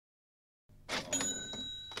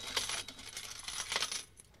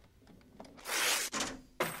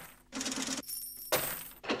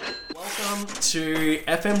to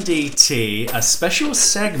FMDT, a special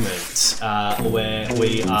segment where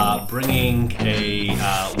we are bringing a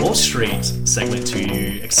Wall Street segment to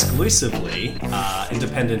you exclusively,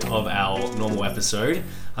 independent of our normal episode.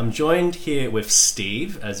 I'm joined here with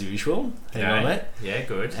Steve, as usual. How you doing, mate? Yeah,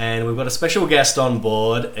 good. And we've got a special guest on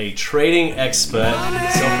board, a trading expert,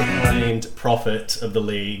 self-proclaimed prophet of the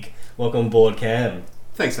league. Welcome aboard, Cam.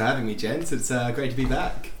 Thanks for having me, gents. It's great to be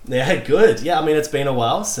back. Yeah, good. Yeah, I mean, it's been a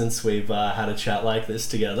while since we've had a chat like this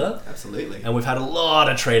together. Absolutely. And we've had a lot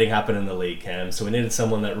of trading happen in the league, Cam. So we needed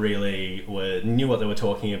someone that really knew what they were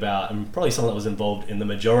talking about, and probably someone that was involved in the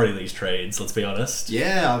majority of these trades, let's be honest.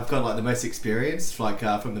 Yeah, I've got the most experience,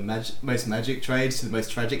 from the most magic trades to the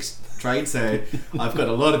most tragic trades. So I've got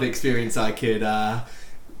a lot of experience I could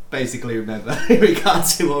basically remember in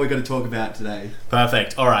regards to what we're going to talk about today.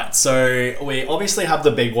 Perfect. All right. So we obviously have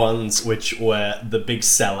the big ones, which were the big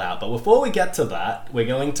sellout. But before we get to that, we're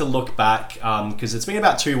going to look back because it's been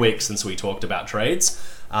about 2 weeks since we talked about trades,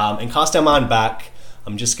 and cast our mind back.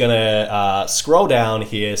 I'm just going to scroll down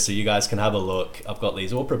here so you guys can have a look. I've got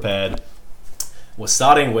these all prepared. We're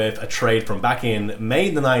starting with a trade from back in May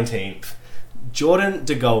the 19th. Jordan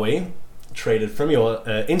DeGoey traded from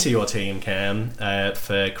into your team, Cam,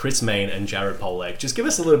 for Chris Main and Jared Polek. Just give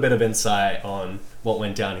us a little bit of insight on what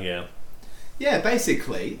went down here. Yeah,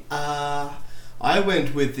 basically, I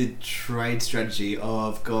went with the trade strategy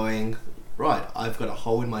of going, right, I've got a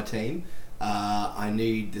hole in my team. I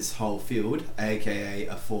need this whole field, aka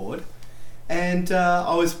a forward. And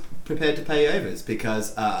I was prepared to pay overs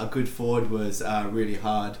because a good forward was really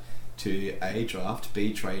hard to A, draft,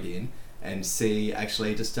 B, trade in, and C,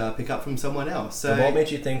 actually just pick up from someone else. So what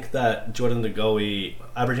made you think that Jordan DeGoey,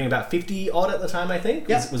 averaging about 50 odd at the time, I think,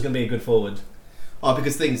 was going to be a good forward? Oh,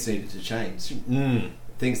 because things needed to change.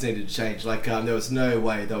 Things needed to change. There was no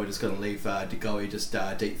way they were just going to leave DeGoey just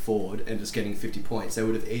deep forward and just getting 50 points. They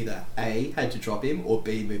would have either A, had to drop him, or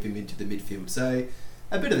B, move him into the midfield. So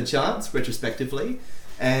a bit of a chance, retrospectively.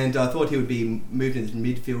 And I thought he would be moved into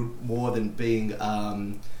the midfield more than being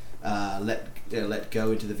let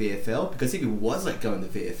go into the VFL, because if he was let go in the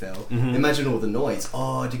VFL, imagine all the noise.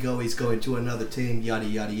 Oh, DeGoey's going to another team, yada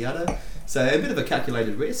yada yada. So a bit of a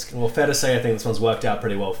calculated risk. Well, fair to say, I think this one's worked out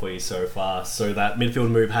pretty well for you so far. So that midfield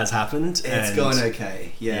move has happened. It's going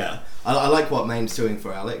okay. Yeah. I like what Main's doing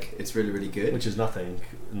for Alec. It's really, really good. Which is nothing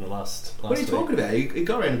in the last What are you week. talking about? He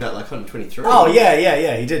got around about 123. Oh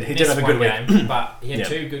yeah. He did have a good game, week. but he had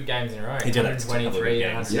two good games in a row. He did 123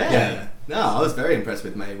 and Yeah. No, I was very impressed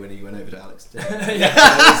with May when he went over to Alex.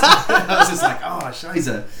 I was just like, oh,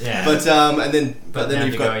 shiza. Yeah. But then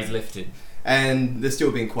you've got, he's lifted. and they're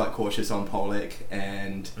still being quite cautious on Polek,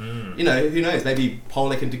 and who knows? Maybe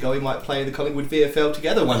Polek and DeGoey might play the Collingwood VFL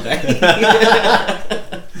together one day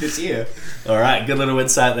this year. All right, good little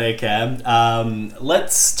insight there, Cam.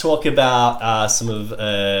 Let's talk about some of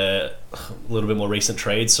a little bit more recent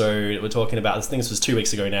trades. So we're talking about, I think this was 2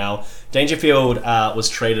 weeks ago now. Dangerfield was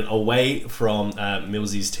traded away from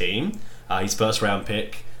Millsy's team, his first round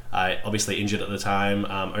pick. Obviously injured at the time,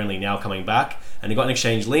 only now coming back. And he got in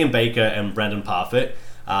exchange Liam Baker and Brandon Parfitt.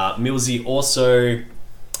 Millsy also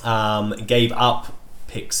gave up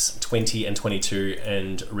picks 20 and 22,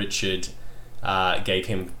 and Richard gave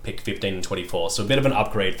him pick 15 and 24. So a bit of an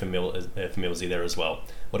upgrade for Millsy there as well.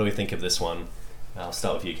 What do we think of this one? I'll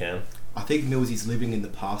start with you, Cam. I think Millsy's living in the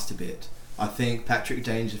past a bit. I think Patrick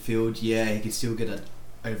Dangerfield, he could still get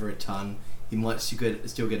over a ton. He might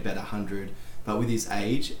still get about 100. But with his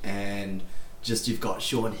age, and just you've got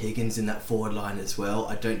Sean Higgins in that forward line as well,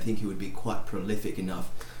 I don't think he would be quite prolific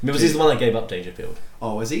enough. Millsy's the one that gave up Dangerfield.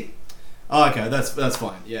 Oh, was he? Oh, okay, that's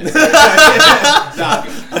fine. Yeah.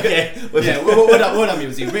 Okay. What up,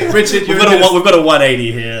 Millsy? Richard, We've got a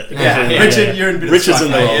 180 here. Yeah. Richard, you're in a bit Richard's of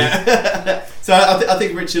in the role. Yeah. So I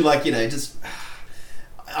think Richard, just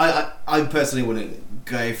I personally wouldn't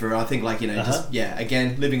go for. I think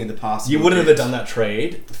again, living in the past. You wouldn't have done that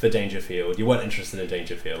trade for Dangerfield. You weren't interested in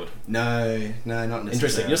Dangerfield. No, not necessarily.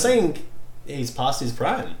 Interesting. You're saying he's past his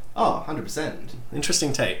prime. Oh, 100%.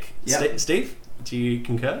 Interesting take. Yep. Steve, do you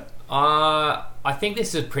concur? I think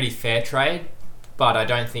this is a pretty fair trade, but I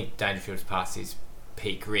don't think Dangerfield's past his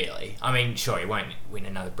peak, really. I mean, sure, he won't win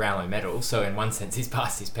another Brownlow medal, so in one sense he's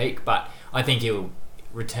past his peak, but I think he'll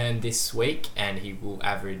return this week and he will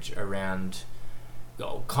average around,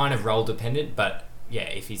 kind of role dependent, but yeah,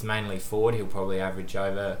 if he's mainly forward, he'll probably average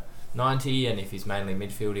over 90, and if he's mainly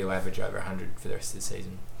midfield, he'll average over 100 for the rest of the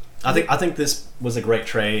season. I think this was a great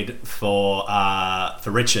trade for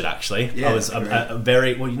Richard, actually. Yeah, I was a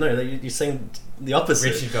very you're saying the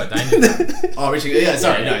opposite. Richard got Dangerfield. Oh, Richard. Yeah,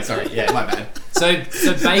 sorry. Yeah, my bad. So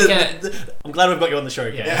Baker. I'm glad we've got you on the show.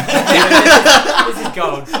 Yeah. This is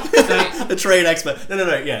gold. So, the trade expert.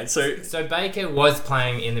 No. Yeah. So Baker was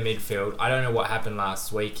playing in the midfield. I don't know what happened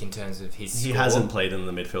last week in terms of his. He score hasn't played in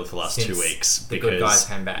the midfield for the last 2 weeks the because good guys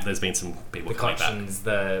came back. There's been some people The coming back. Cochrans,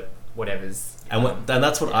 the whatevers. And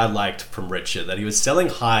that's what I liked from Richard, that he was selling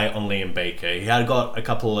high on Liam Baker. He had got a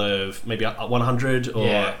couple of, maybe 100 or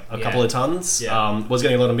a couple of tons. Yeah. Was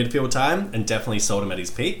getting a lot of midfield time and definitely sold him at his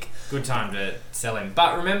peak. Good time to sell him.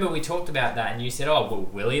 But remember, we talked about that and you said, oh, well,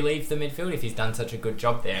 will he leave the midfield if he's done such a good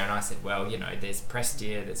job there? And I said, well, there's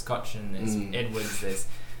Prestia, there's Cochin, there's Edwards,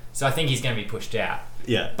 So I think he's going to be pushed out.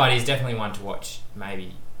 Yeah. But he's definitely one to watch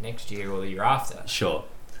maybe next year or the year after. Sure.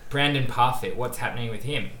 Brandon Parfitt, what's happening with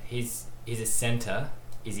him? He's a centre.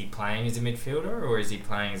 Is he playing as a midfielder or is he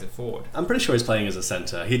playing as a forward? I'm pretty sure he's playing as a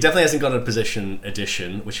centre. He definitely hasn't got a position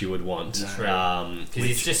addition, which you would want. Because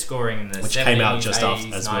he's just scoring in the 70s, came out just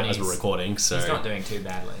 80s, as 90s. we're recording. So he's not doing too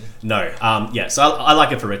badly. No. So I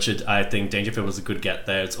like it for Richard. I think Dangerfield was a good get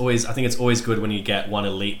there. I think it's always good when you get one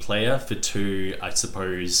elite player for two, I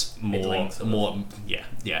suppose, more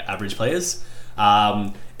average players.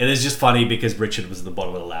 It is just funny because Richard was at the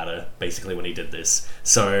bottom of the ladder basically when he did this.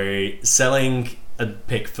 So selling a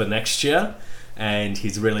pick for next year, and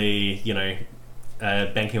he's really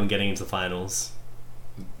banking on getting into the finals.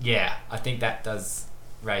 Yeah, I think that does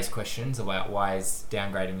raise questions about why he's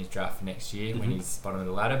downgrading his draft for next year when he's bottom of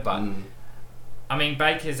the ladder. But I mean,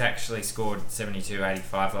 Baker's actually scored 72,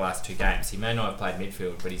 85 the last 2 games. He may not have played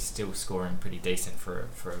midfield, but he's still scoring pretty decent for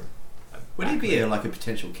a would he be a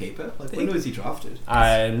potential keeper? When was he drafted?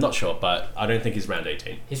 I'm not sure, but I don't think he's round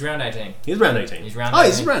 18. He's round 18. He's round 18. He's round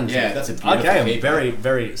 18. He's round 18. Yeah, that's a beautiful Okay, I'm keeper. very,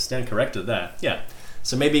 very stand corrected there. Yeah.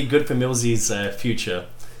 So maybe good for Millsy's future.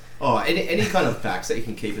 Oh, any kind of backs that you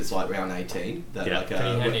can keep is round 18. That pretty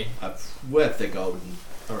handy. Worth their gold,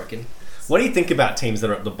 I reckon. What do you think about teams that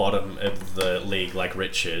are at the bottom of the league, like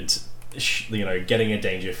Richard? Getting a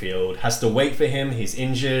Dangerfield, has to wait for him. He's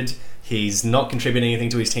injured. He's not contributing anything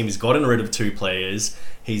to his team. He's gotten rid of 2 players.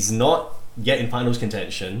 He's not yet in finals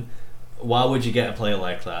contention. Why would you get a player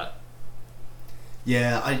like that?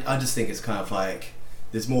 Yeah, I just think it's kind of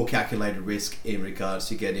there's more calculated risk in regards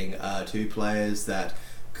to getting 2 players that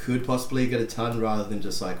could possibly get a ton rather than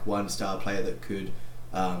just one star player that could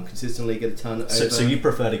consistently get a ton over. So you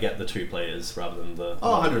prefer to get the 2 players rather than the...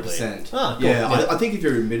 100%. Ah, cool. Yeah, I think if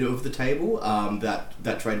you're in the middle of the table,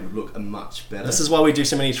 that trade would look much better. This is why we do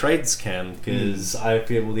so many trades, Cam, because I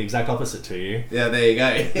feel the exact opposite to you. Yeah, there you go.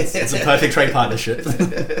 It's a perfect trade partnership.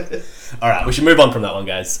 Alright, we should move on from that one,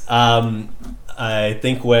 guys. I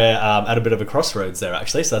think we're at a bit of a crossroads there,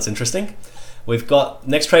 actually, so that's interesting. We've got...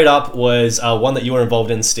 Next trade up was one that you were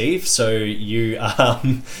involved in, Steve. So you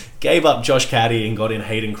gave up Josh Caddy and got in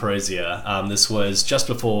Hayden Crozier. This was just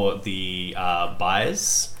before the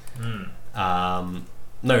buys.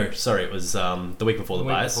 No, sorry, it was the week before the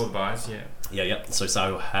buys. Before the buys, yeah. Yeah. So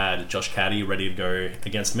Sahil had Josh Caddy ready to go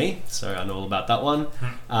against me, so I know all about that one.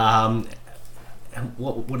 And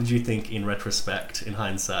what did you think in retrospect, in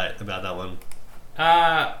hindsight, about that one?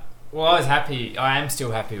 Well, I was happy. I am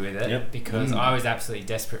still happy with it because Mm. I was absolutely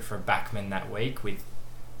desperate for a backman that week with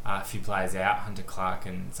a few players out, Hunter Clark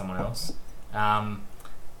and someone else. And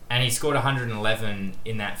he scored 111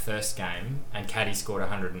 in that first game, and Caddy scored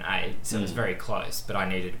 108, so it was very close, but I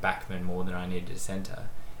needed a backman more than I needed a centre.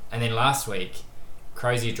 And then last week,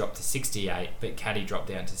 Crozier dropped to 68, but Caddy dropped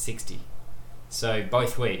down to 60. So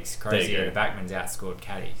both weeks, Crozier, the backman's outscored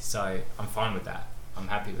Caddy. So I'm fine with that. I'm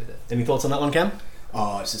happy with it. Any thoughts on that one, Cam?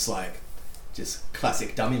 Oh, it's just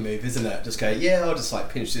classic dummy move, isn't it? Just go, I'll just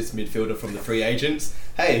pinch this midfielder from the free agents.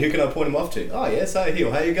 Hey, who can I point him off to? Oh, yeah, Sahil,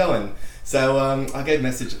 how you going? So I gave a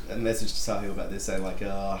message to Sahil about this, saying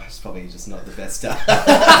it's probably just not the best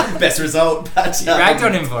best result. But you ragged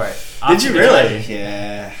on him for it. Did you really?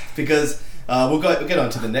 Yeah, because we'll get on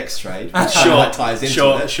to the next trade. Which Sure, ties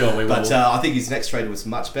into it. Sure, we will. But I think his next trade was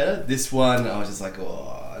much better. This one, I was just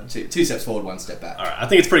two steps forward, 1 step back. All right, I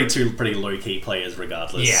think it's pretty low key players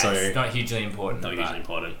regardless. Yeah, so it's not hugely important. Not hugely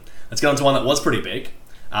important. Let's get on to one that was pretty big,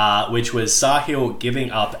 which was Sahil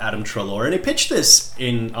giving up Adam Treloar, and he pitched this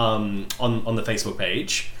in on the Facebook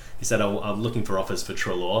page. He said, "I'm looking for offers for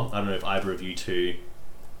Treloar." I don't know if either of you two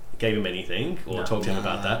gave him anything or talked to him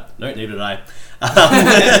about that. No, neither did I.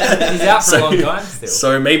 He's out for a long time still.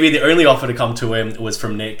 So maybe the only offer to come to him was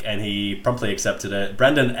from Nick, and he promptly accepted it.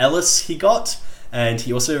 Brandon Ellis he got. And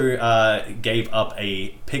he also gave up a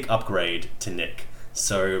pick upgrade to Nick.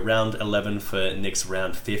 So round 11 for Nick's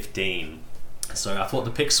round 15. So I thought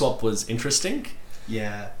the pick swap was interesting.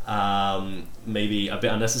 Yeah. Maybe a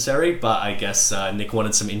bit unnecessary, but I guess Nick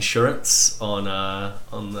wanted some insurance on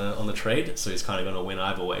the trade, so he's kind of going to win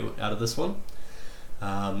either way out of this one.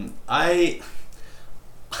 I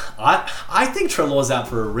think Treloar's out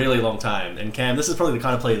for a really long time, and Cam, this is probably the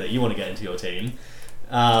kind of player that you want to get into your team.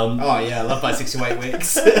 Oh yeah, I love by 6 to 8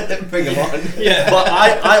 weeks. Bring them on. Yeah, but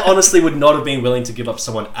I honestly would not have been willing to give up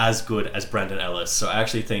someone as good as Brandon Ellis. So I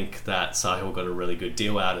actually think that Sahil got a really good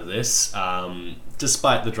deal out of this,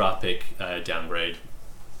 despite the draft pick downgrade.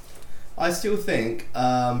 I still think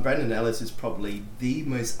Brandon Ellis is probably the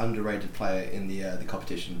most underrated player in the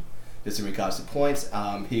competition, just in regards to points.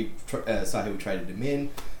 Sahil traded him in.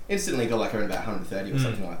 Instantly got like around about 130 or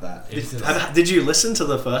something like that. Did you listen to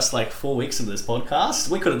the first 4 weeks of this podcast?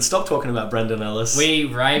 We couldn't stop talking about Brendan Ellis. We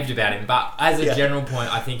raved about him, but as a general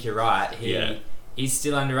point, I think you're right. He's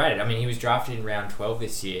still underrated. I mean, he was drafted in round 12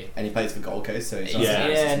 this year. And he plays for Gold Coast, so he's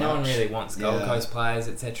no one really wants Gold Coast players,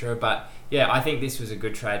 etc. But yeah, I think this was a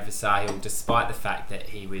good trade for Sahil, despite the fact that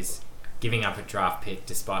he was giving up a draft pick,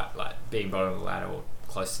 despite being bottom of the ladder or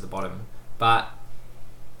close to the bottom. But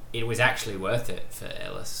it was actually worth it for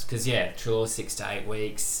Ellis because Treloar 6 to 8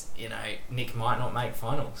 weeks. Nick might not make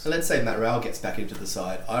finals. And let's say Matt Rowell gets back into the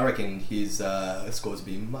side. I reckon his scores will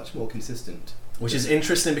be much more consistent. Which is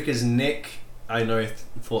interesting because Nick, I know,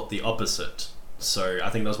 thought the opposite. So I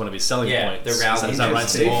think that was one of his selling points. The Rowell is that right,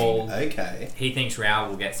 Steve? Okay. He thinks Rowell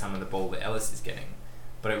will get some of the ball that Ellis is getting.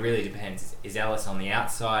 But it really depends. Is Ellis on the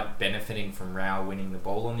outside benefiting from Rowell winning the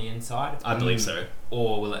ball on the inside? I believe so.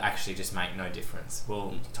 Or will it actually just make no difference?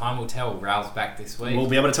 Well, time will tell. Rowell's back this week. We'll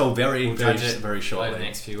be able to tell very shortly. Over the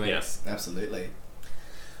next few weeks. Yeah, absolutely.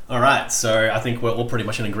 All right, so I think we're all pretty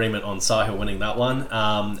much in agreement on Sahil winning that one.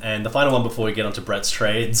 And the final one before we get onto Brett's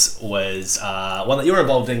trades was one that you were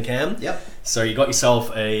involved in, Cam. Yep. So you got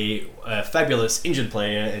yourself a fabulous injured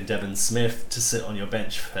player in Devon Smith to sit on your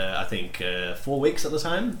bench for, I think, 4 weeks at the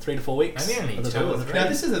time? 3 to 4 weeks? Maybe only 2 or 3. Now,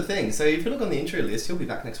 this is the thing. So if you look on the injury list, he'll be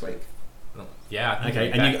back next week. Yeah. I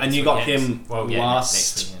think okay, and you got him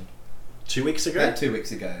next weekend. 2 weeks ago? 2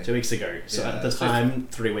 weeks ago. 2 weeks ago. So at the time,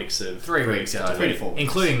 3 weeks of... 3 weeks. 3 to 4 weeks.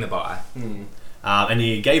 Including the bye. And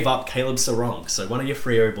you gave up Caleb Sarong. So one of your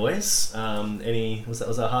Freo boys. Was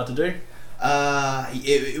that hard to do?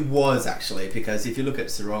 It was actually, because if you look at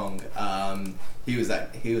Sarong, he was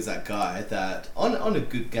that guy that on a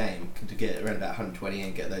good game could get around about 120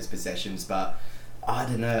 and get those possessions. But I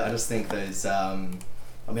don't know. I just think those.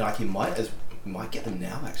 He might get them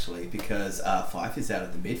now actually, because Fife is out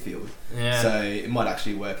of the midfield. Yeah. So it might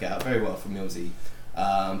actually work out very well for Millsy.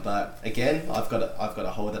 But again, I've got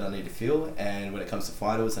a hole that I need to fill, and when it comes to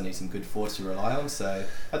finals, I need some good force to rely on. So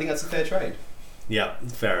I think that's a fair trade. Yeah,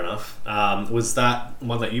 fair enough. Was that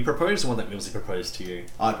one that you proposed, or one that Millsy proposed to you?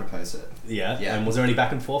 I proposed it. Yeah. And was there any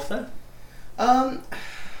back and forth there?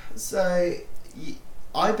 So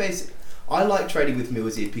I like trading with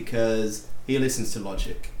Millsy because he listens to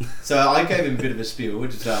logic. So I gave him a bit of a spiel,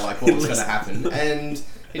 just what was going to happen, and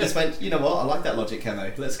he just went, you know what, I like that logic,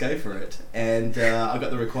 Camo, let's go for it. And I got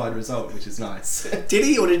the required result, which is nice. Did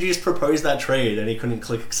he, or did you just propose that trade and he couldn't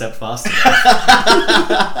click accept fast enough?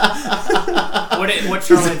 What's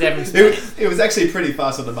wrong with Devon Smith? It was actually pretty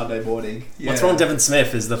fast on the Monday morning. Yeah. What's wrong with Devon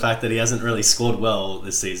Smith is the fact that he hasn't really scored well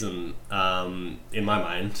this season, in my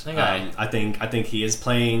mind. Okay. I think he is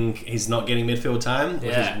playing, he's not getting midfield time,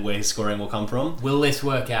 which is where his scoring will come from. Will this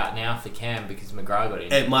work out now for Cam because McGrath got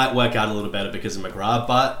in? It might work out a little better because of McGrath,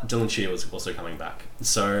 but Dylan Shear was also coming back.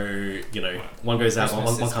 So, one goes out,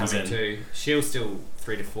 one comes in. Too. Shear's still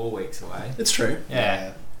 3 to 4 weeks away. It's true.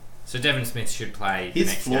 Yeah. So Devon Smith should play.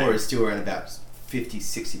 His floor is still around about 50,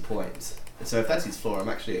 60 points. So if that's his floor, I'm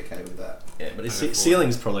actually okay with that. Yeah, but his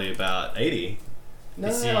ceiling's probably about 80. No,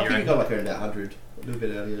 I think he got around about 100. A little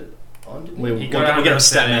bit earlier on, didn't he? He got a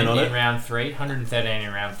stat man on it. In round 3, 113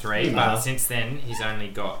 in round 3, but since then he's only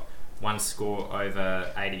got one score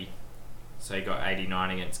over 80. So he got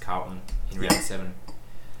 89 against Carlton in round 7.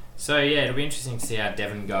 So yeah, it'll be interesting to see how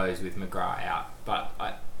Devon goes with McGrath out. But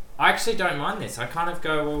I actually don't mind this. I kind of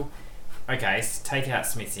go, well, okay, so take out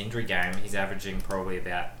Smith's injury game. He's averaging probably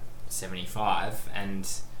about 75, and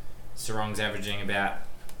Sarong's averaging about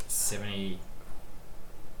 77.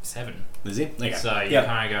 Is he? Okay. So you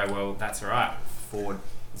kind of go, well, that's all right. Forward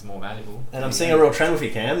is more valuable. And I'm seeing a real trend with you,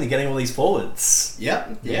 Cam. You're getting all these forwards.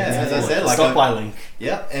 Yep. Yeah, as I said. Stockpiling.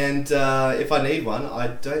 Yep, and if I need one, I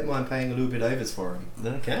don't mind paying a little bit overs for him.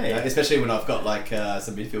 Okay. Especially when I've got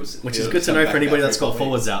some midfields. Which is good to know for anybody that's got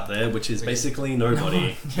forwards out there, which is basically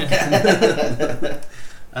nobody.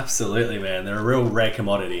 Absolutely, man. They're a real rare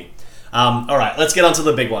commodity. All right, let's get on to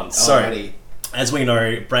the big ones. So, as we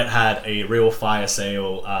know, Brett had a real fire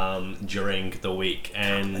sale during the week,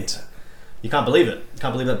 and you can't believe it.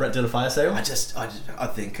 Can't believe that Brett did a fire sale. I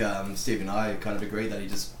think Steve and I kind of agree that he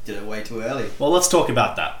just did it way too early. Well, let's talk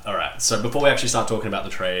about that. All right. So before we actually start talking about the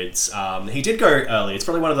trades, he did go early. It's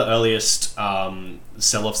probably one of the earliest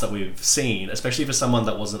sell-offs that we've seen, especially for someone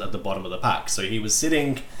that wasn't at the bottom of the pack. So he was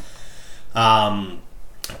sitting, sort of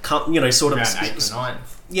around 8th or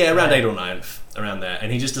 9th. Yeah, around 8th or 9th, around there.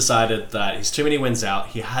 And he just decided that he's too many wins out.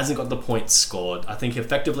 He hasn't got the points scored. I think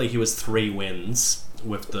effectively he was 3 wins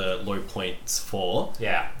with the low points for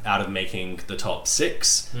out of making the top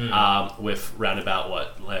 6 with round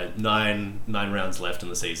about 9 rounds left in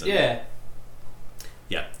the season.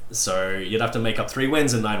 Yeah, so you'd have to make up 3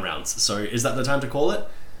 wins in 9 rounds. So is that the time to call it?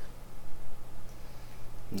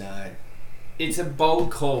 No. It's a bold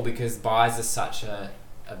call because buys are such a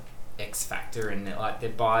X factor in it. Like the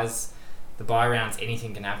buy rounds,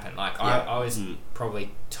 anything can happen. Like I was probably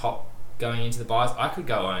top going into the buys. I could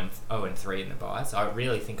go 0-3 in the buys. I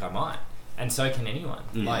really think I might, and so can anyone.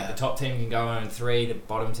 Like the top team can go 0-3, the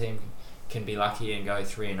bottom team can be lucky and go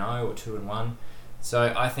 3-0 or 2-1.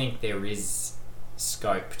 So I think there is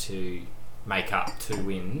scope to make up 2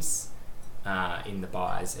 wins in the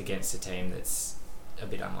buys against a team that's a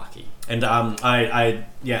bit unlucky. And and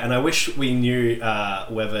I wish we knew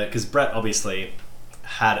whether, because Brett obviously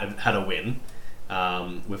had a win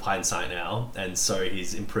with hindsight now, and so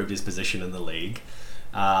he's improved his position in the league.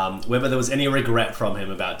 Whether there was any regret from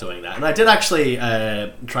him about doing that, and I did actually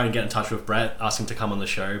try and get in touch with Brett, ask him to come on the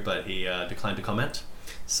show, but he declined to comment.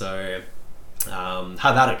 So how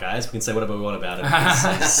about it, guys? We can say whatever we want about it.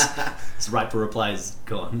 His right for reply is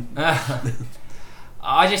gone.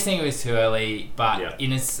 I just think it was too early, but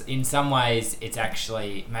in some ways it's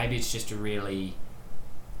actually, maybe it's just a really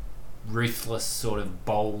ruthless sort of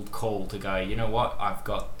bold call to go, you know what, I've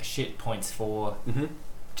got shit points for,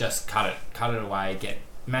 just cut it away, get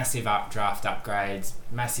massive draft upgrades,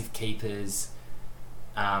 massive keepers.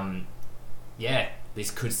 This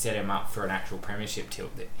could set him up for an actual premiership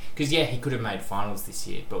tilt. Because he could have made finals this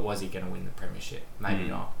year, but was he going to win the premiership? Maybe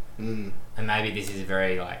not. And maybe this is a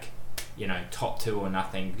very top 2 or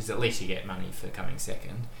nothing, because at least you get money for coming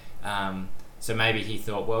second. So maybe he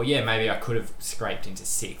thought, well, maybe I could have scraped into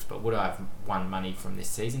 6th, but would I have won money from this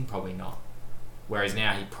season? Probably not. Whereas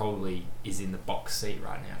now he probably is in the box seat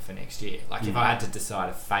right now for next year. Like if I had to decide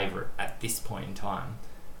a favourite at this point in time,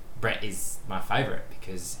 Brett is my favourite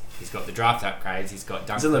because he's got the draft upgrades, he's got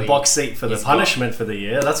Dunkley. He's in the box seat for the punishment for the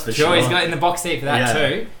year, that's for sure. Sure, he's got in the box seat for that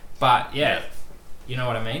too. But you know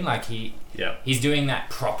what I mean? Like he's doing that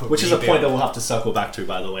proper which is a point that we'll have to circle back to,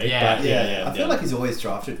 by the way. I feel like he's always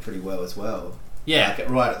drafted pretty well as well.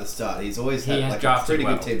 Right at the start, he's always had a pretty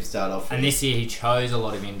good team to start off with. And this year he chose a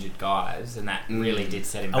lot of injured guys, and that really did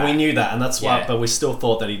set him back. And we knew that, and that's why. But we still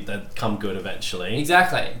thought that he'd come good eventually.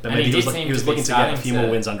 Exactly. But maybe he was looking to get a few more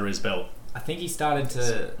wins under his belt. I think he started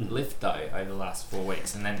to lift though over the last 4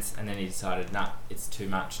 weeks, and then he decided, it's too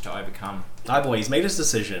much to overcome. He's made his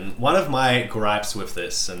decision. One of my gripes with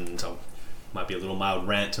this, and might be a little mild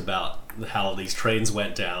rant about how these trades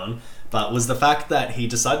went down, but was the fact that he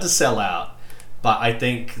decided to sell out. But I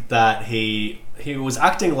think that he was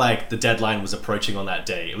acting like the deadline was approaching on that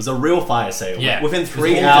day. It was a real fire sale. Yeah. Within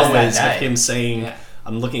 3 hours of him saying,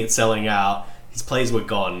 I'm looking at selling out, his plays were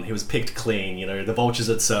gone. He was picked clean. The vultures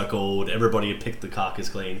had circled. Everybody had picked the carcass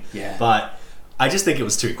clean. Yeah. But I just think it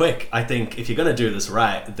was too quick. I think if you're going to do this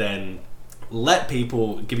right, then let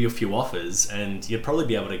people give you a few offers and you'd probably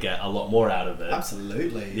be able to get a lot more out of it.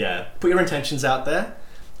 Absolutely. Yeah. Put your intentions out there.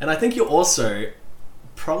 And I think you're also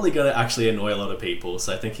probably going to actually annoy a lot of people.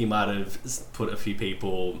 So I think he might have put a few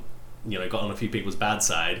people, got on a few people's bad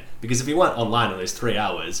side. Because if he went online in those 3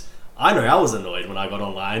 hours, I know I was annoyed when I got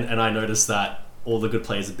online and I noticed that all the good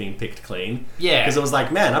players had been picked clean. Yeah. Because I was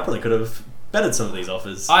like, man, I probably could have bettered some of these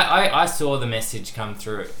offers. I saw the message come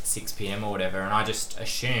through at 6 p.m. or whatever, and I just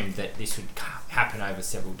assumed that this would happen over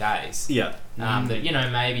several days. Yeah. That,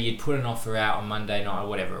 maybe you'd put an offer out on Monday night or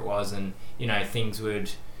whatever it was, and, things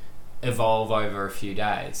would evolve over a few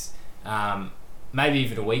days. Maybe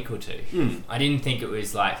even a week or 2. I didn't think it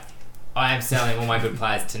was like, I am selling all my good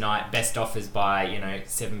players tonight, best offers by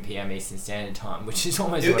 7 p.m. Eastern Standard Time, which is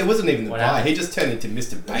almost it wasn't even the buy. happened. He just turned into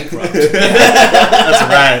Mr. Bankrupt. That's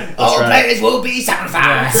right. All players will be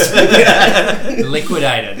sacrificed.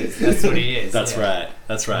 Liquidated. That's what he is. That's right.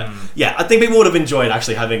 Yeah, I think people would have enjoyed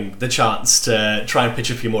actually having the chance to try and pitch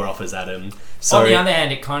a few more offers at him. So, on the other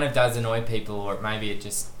hand, it kind of does annoy people, or maybe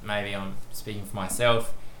I'm speaking for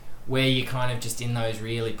myself, where you're kind of just in those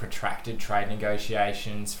really protracted trade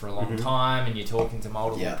negotiations for a long time, and you're talking to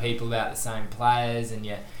multiple people about the same players, and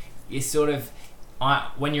you sort of,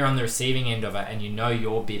 when you're on the receiving end of it and you know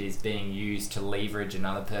your bid is being used to leverage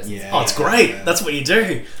another person's bid. Oh, it's great. That's what you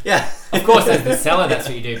do. Yeah. Of course, as the seller, that's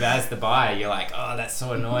what you do. But as the buyer, you're like, oh, that's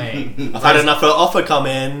so annoying. I've had enough offer come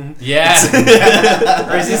in. Yeah.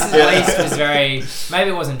 Whereas this at least was very...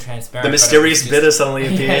 Maybe it wasn't transparent. The mysterious just, bidder suddenly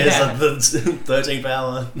appears at the 13th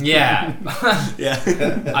hour. Yeah.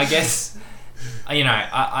 Yeah. I guess,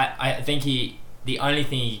 I think the only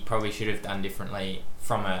thing he probably should have done differently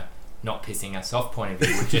from a not pissing us off point of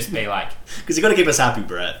view would just be like... Because you got to keep us happy,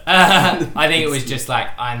 Brett. I think it was just like,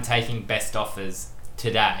 I'm taking best offers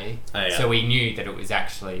today. So we knew that it was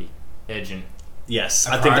actually urgent. Yes,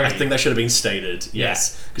 I think that should have been stated.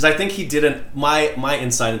 Yes, because I think he didn't. My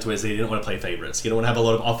insight into it is that he didn't want to play favourites. He didn't want to have a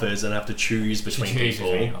lot of offers and have to choose between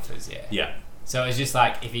people. Between offers, yeah. So it was just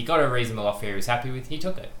like, if he got a reasonable offer he was happy with, he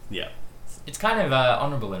took it. Yeah. It's kind of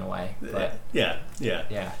honourable in a way. But yeah. I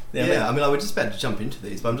mean, I was just about to jump into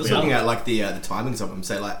these, but I'm just looking at like the timings of them.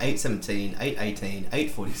 Say like 8:17, 8:18,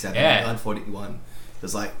 8:47, 9:41.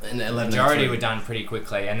 There's like an 11. Majority were done pretty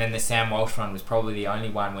quickly, and then the Sam Walsh one was probably the only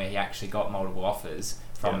one where he actually got multiple offers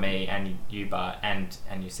from me and you, Bart, and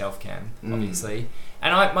yourself, Cam, obviously.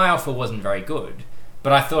 And my offer wasn't very good,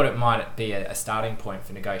 but I thought it might be a starting point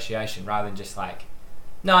for negotiation rather than just like,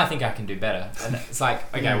 no, I think I can do better. And it's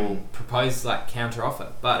like, okay, we'll propose like counter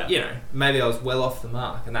offer, but maybe I was well off the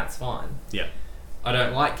mark, and that's fine. Yeah. I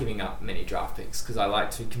don't like giving up many draft picks because I like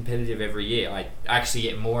to be competitive every year. I actually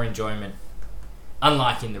get more enjoyment.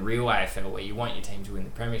 Unlike in the real AFL where you want your team to win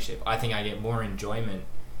the premiership, I think I get more enjoyment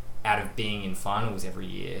out of being in finals every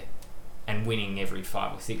year and winning every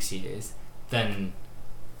 5 or 6 years than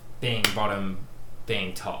being bottom,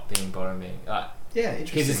 being top, being bottom, being... interesting.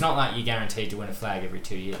 Because it's not like you're guaranteed to win a flag every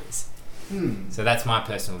 2 years. So that's my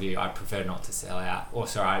personal view. I prefer not to sell out.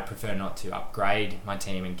 I prefer not to upgrade my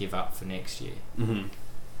team and give up for next year. Mm-hmm.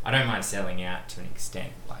 I don't mind selling out to an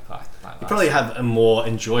extent, like you probably have a more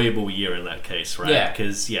enjoyable year in that case, right? Yeah.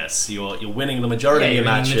 Because you're winning the majority of your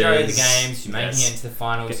matches. The majority of the games. You're making it into the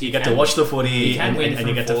finals. You get to watch the footy, and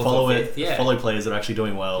you get to follow players that are actually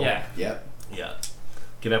doing well. Yeah. Yep. Yeah.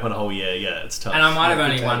 Give up on a whole year. Yeah, it's tough. And I might have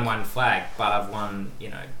only won one flag, but I've won,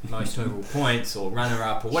 most overall points or runner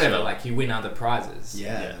up or whatever. Sure. Like you win other prizes.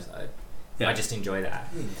 Yeah. So I just enjoy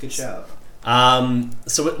that. Good shout.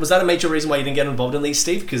 So was that a major reason why you didn't get involved in these,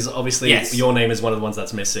 Steve? Because obviously your name is one of the ones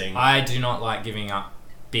that's missing. I do not like giving up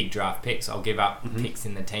big draft picks. I'll give up picks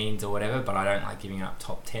in the teens or whatever, but I don't like giving up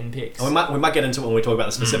top 10 picks. And we might get into it when we talk about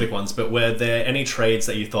the specific ones, but were there any trades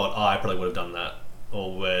that you thought, I probably would have done that?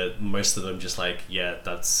 Or were most of them just like,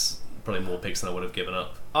 that's probably more picks than I would have given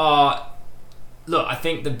up? Look, I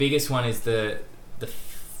think the biggest one is the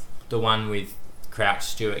one with Crouch,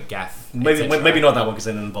 Stewart, Gaff. Maybe not that one because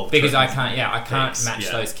they didn't involve. Because I can't match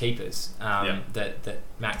those keepers that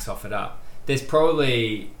Max offered up. There's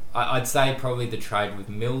probably, I'd say probably the trade with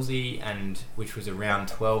Millsy which was around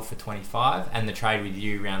 12 for 25, and the trade with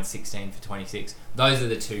you around 16 for 26. Those are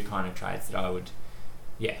the two kind of trades that I would,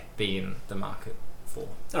 be in the market for.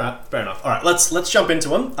 All right, fair enough. All right, let's jump into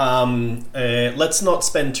them. Let's not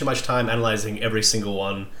spend too much time analysing every single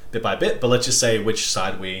one bit by bit, but let's just say which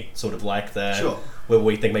side we sort of like there. Sure. Whether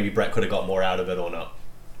we think maybe Brett could have got more out of it or not.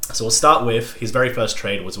 So we'll start with his very first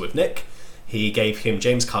trade was with Nick. He gave him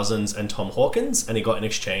James Cousins and Tom Hawkins, and he got in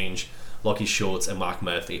exchange Lockie Schultz and Mark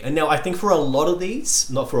Murphy. And now I think for a lot of these,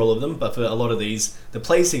 not for all of them, but for a lot of these, the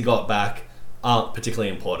players he got back aren't particularly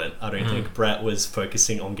important. I don't think Brett was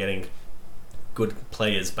focusing on getting good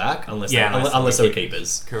players back unless they were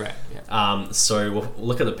keepers. Correct. Yeah. So we'll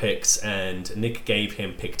look at the picks, and Nick gave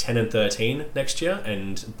him pick 10 and 13 next year,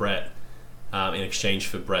 and Brett in exchange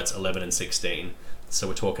for Brett's 11 and 16. So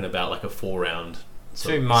we're talking about like a 4-round.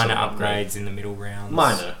 Two minor upgrades in the middle rounds.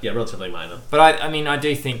 Minor, relatively minor. But I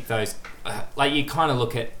do think those, you kind of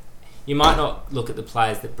look at, you might not look at the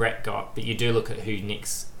players that Brett got, but you do look at who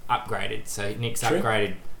Nick's upgraded. So Nick's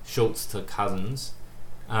upgraded Schultz to Cousins,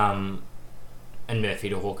 and Murphy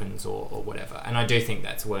to Hawkins or whatever. And I do think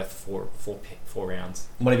that's worth four rounds.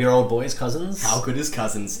 One of your old boys, Cousins? How good is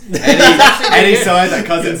Cousins? Any side that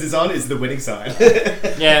Cousins is on is the winning side.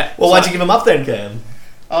 Yeah. Well, why'd you give him up then, Cam?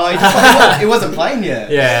 Oh, he wasn't playing yet.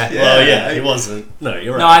 Yeah. Well, he wasn't. No,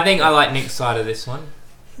 you're right. No, I think I like Nick's side of this one.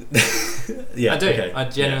 Yeah, I do. Okay. I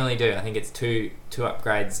genuinely do. I think it's two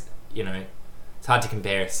upgrades. It's hard to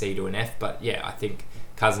compare a C to an F, but I think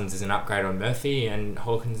Cousins is an upgrade on Murphy and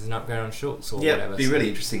Hawkins is an upgrade on Schultz or whatever. It'd be really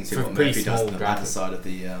interesting to see what Murphy does in the latter side of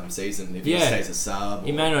the season. If he stays a sub.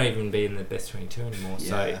 He may not even be in the best 22 anymore.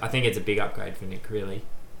 So I think it's a big upgrade for Nick, really.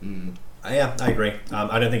 Yeah, I agree.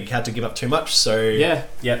 I don't think he had to give up too much, so Yeah.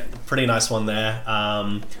 pretty nice one there.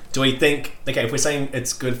 Do we think, okay, if we're saying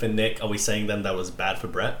it's good for Nick, are we saying then that was bad for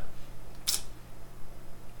Brett?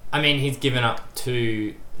 I mean, he's given up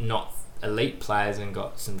 2 not elite players and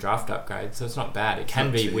got some draft upgrades, so it's not bad. It can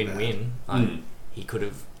Not be too win-win. He could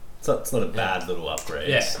have... So it's not a bad little upgrade.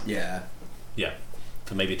 Yeah. Yeah.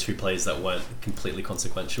 For maybe 2 plays that weren't completely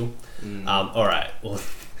consequential. Mm. Alright, well,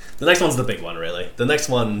 the next one's the big one, really. The next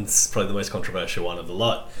one's probably the most controversial one of the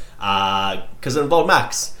lot, because it involved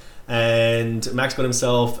Max. And Max got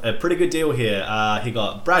himself a pretty good deal here. He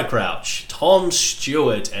got Brad Crouch, Tom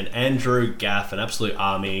Stewart, and Andrew Gaff, an absolute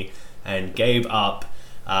army, and gave up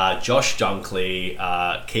Josh Dunkley,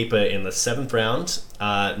 keeper in the 7th round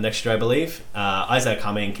next year, I believe. Isaac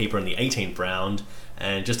Cumming, keeper in the 18th round,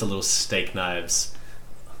 and just a little steak knives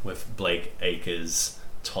with Blake Acres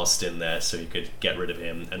tossed in there so you could get rid of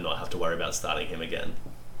him and not have to worry about starting him again.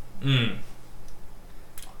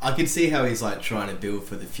 I could see how he's like trying to build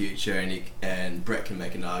for the future, and Brett can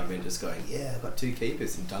make an argument just going, yeah, I've got 2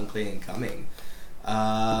 keepers in Dunkley and Cumming.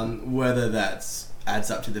 Whether that adds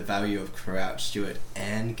up to the value of Crouch, Stewart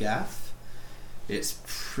and Gaff, it's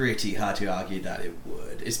pretty hard to argue that it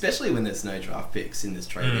would, especially when there's no draft picks in this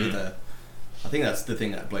trade either. I think that's the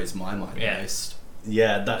thing that blows my mind the most.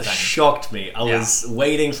 Yeah, that Same. shocked me. I was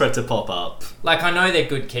waiting for it to pop up. Like, I know they're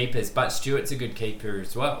good keepers, but Stewart's a good keeper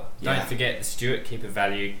as well. Yeah. Don't forget the Stewart keeper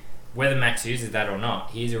value. Whether Max uses that or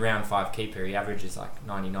not, he's a round 5 keeper. He averages like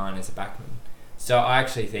 99 as a backman. So I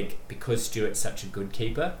actually think because Stewart's such a good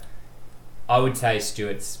keeper, I would say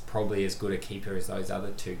Stewart's probably as good a keeper as those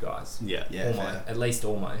other 2 guys. Yeah. Yeah, Almost, fair. at least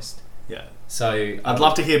almost. Yeah. So I'd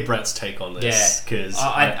love to hear Brett's take on this. Because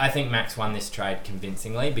I think Max won this trade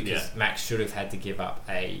convincingly because Yeah. Max should have had to give up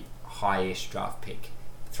a high-ish draft pick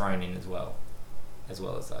thrown in as well as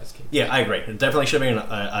those keepers. Yeah, I agree. It definitely should have been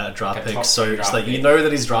a draft Like a pick, top so draft that you pick. know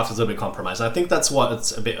that his draft is a little bit compromised. I think that's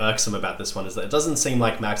what's a bit irksome about this one, is that it doesn't seem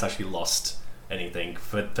like Max actually lost anything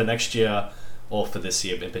for next year or for this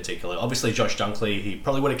year in particular. Obviously, Josh Dunkley, he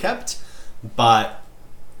probably would have kept, but...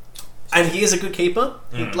 And he is a good keeper.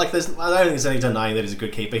 I don't think there's any denying that he's a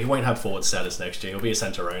good keeper. He won't have forward status next year. He'll be a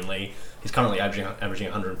centre only. He's currently averaging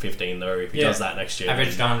 115 though. If he does that next year,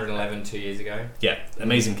 Averaged 111 2 years ago. yeah,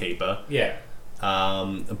 amazing keeper. Yeah.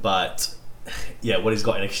 But yeah, what he's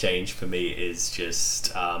got in exchange for me is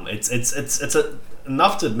just it's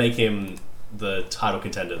enough to make him the title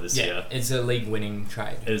contender this year. It's a league-winning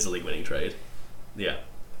trade. It is a league-winning trade. Yeah,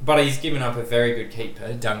 But he's given up a very good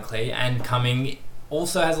keeper, Dunkley, and Cumming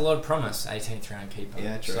also has a lot of promise, 18th round keeper.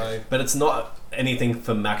 Yeah, true. So but it's not anything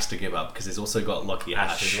for Max to give up because he's also got Lockie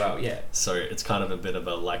Ash as well, yeah. So it's kind of a bit of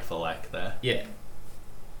a like for like there. Yeah.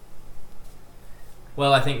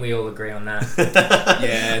 Well, I think we all agree on that.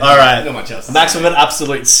 Yeah. All right. Not much else. Max with an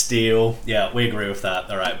absolute steal. Yeah, we agree with that.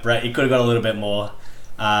 All right, Brett, you could have got a little bit more.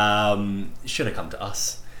 Should have come to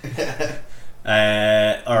us.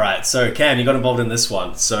 All right, so Cam, you got involved in this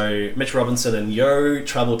one. So Mitch Robinson and Yo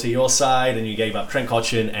traveled to your side, and you gave up Trent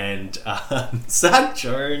Cotchin and Zach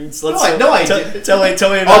Jones. No, I didn't. Tell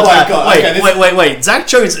me about Oh my that. God, Wait, okay, wait. Zach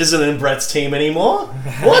Jones isn't in Brett's team anymore.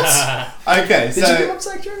 What? Okay, Did you give so up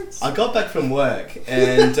Zach Jones? I got back from work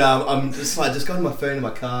and I'm just going to my phone in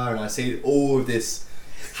my car and I see all of this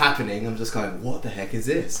happening. I'm just going, what the heck is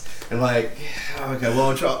this? And I'm like, yeah, okay,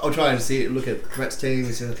 well I'll try and look at Brett's team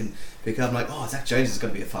and see if I can pick up. I'm like, oh, Zach Jones is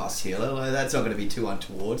going to be a fast healer. Like, that's not going to be too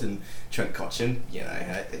untoward. And Trent Cotchin, you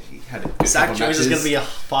know, he had a good Zach couple Jones is matches. going to be a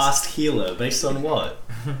fast healer based on what?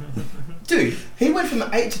 Dude, he went from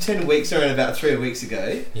 8 to 10 weeks around about 3 weeks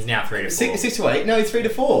ago. He's now 3 to 4. 6 to 8, no, 3 to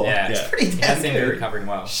 4. Yeah. It's pretty He damn has been good. recovering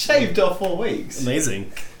well. Shaved off 4 weeks.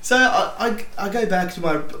 Amazing. So I go back to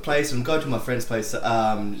my place and go to my friend's place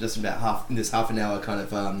just about half an hour kind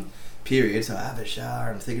of period. So I have a shower.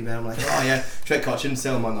 I'm thinking about it. I'm like, oh yeah, Trent Cotchin,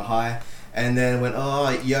 sell him on the high. And then went, oh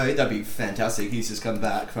yo, that'd be fantastic. He's just come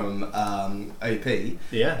back from OP.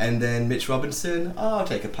 Yeah. And then Mitch Robinson, oh, I'll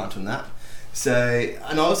take a punt on that. So,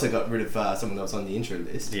 and I also got rid of someone that was on the intro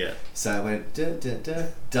list. Yeah. So I went,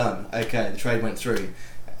 done. Okay, the trade went through.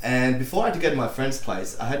 And before I had to go to my friend's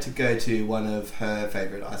place, I had to go to one of her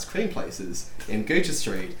favourite ice cream places in Guja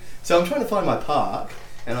Street. So I'm trying to find my park,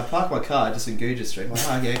 and I park my car just in Guja Street. I'm like,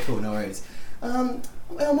 oh yeah, cool, no worries. Well,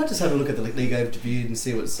 I might just have a look at the league overview and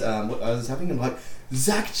see what was happening. I'm like,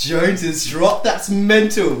 Zach Jones has dropped. That's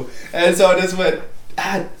mental. And so I just went,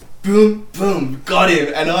 boom, boom, got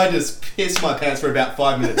him, and I just pissed my pants for about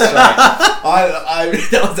 5 minutes straight.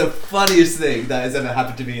 That was the funniest thing that has ever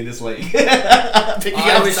happened to me in this league.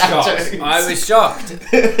 I was shocked.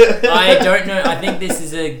 I don't know. I think this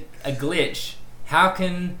is a glitch. How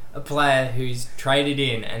can a player who's traded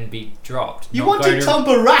in and be dropped? You not wanted go Tom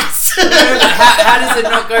Barras! how does it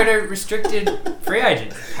not go to restricted free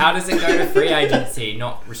agency? How does it go to free agency,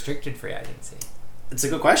 not restricted free agency? It's a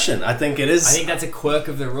good question. I think it is. I think that's a quirk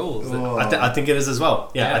of the rules. Oh. I think it is as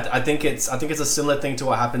well. Yeah, Yeah. I think it's a similar thing to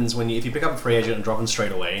what happens when if you pick up a free agent and drop them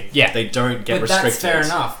straight away. Yeah. They don't get But restricted. that's fair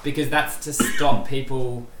enough, because that's to stop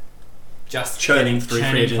people just Churning through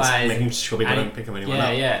free agents, players making and- sure people and- don't pick them anyone yeah,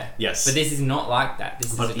 up. Yeah, Yes. But this is not like that.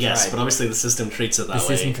 This is a But yes, trade. but obviously the system treats it that The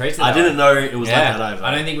way. system treats it I that didn't way. know it was like Yeah. that either.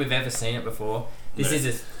 I don't think we've ever seen it before. This No. is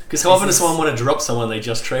a... Because how often this does is- someone want to drop someone they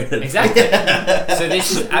just traded? Exactly. So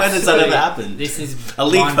this is When does that absolutely- ever happen? This is A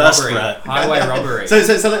league blind first, robbery, Brett. highway robbery. So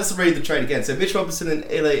let's read the trade again. So Mitch Robinson and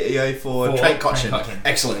Elio for For Trent Trent Cotchin. Cotchin.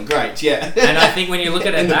 Excellent, great, yeah. And I think when you look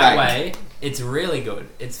at it In the that bank. way, it's really good.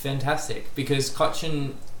 It's fantastic, because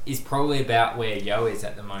Cotchin is probably about where Yo is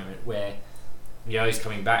at the moment, where Yo's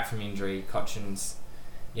coming back from injury, Cotchin's,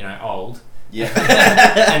 old, Yeah.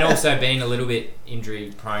 and also being a little bit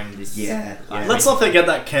injury prone this. Yeah, yeah. Let's not forget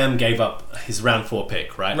that Cam gave up his round 4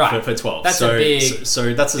 pick, right? Right. For 12. That's so, a big-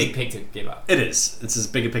 so that's big pick to give up. It is. It's as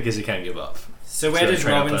big a pick as you can give up. So where So does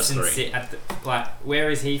trade up first Robinson three. sit at the where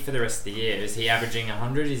is he for the rest of the year? Is he averaging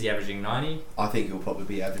 100? Is he averaging 90? I think he'll probably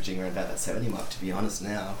be averaging around about that 70 mark, to be honest,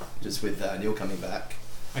 now, just with Neil coming back.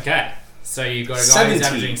 Okay, so you got a guy 70. who's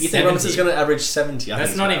averaging You 70. think Robinson's going to average 70? I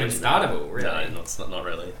That's think not he's even gonna average startable, really. No, it's not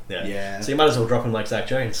really. Yeah. Yeah. So you might as well drop him like Zach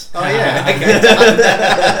Jones. Oh, yeah,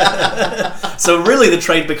 okay. So really the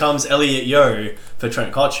trade becomes Elliot Yeo for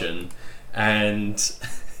Trent Cotchin and So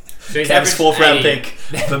he's Cam's averaged 4th round 80. pick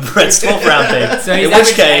for Brett's 12th round pick. So he's in which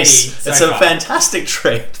averaged case 80 so it's a far. fantastic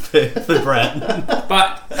trade for Brett.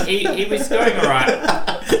 But he was going alright.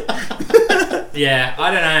 Yeah,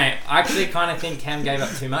 I don't know. I actually kind of think Cam gave up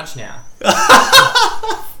too much now.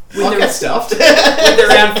 I'll get stuffed. With the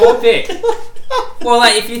round 4 pick. Well,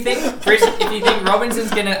 like if you think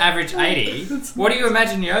Robinson's going to average 80, what do you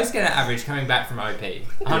imagine Yo's going to average coming back from OP?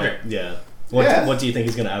 100. Yeah. Yeah. What do you think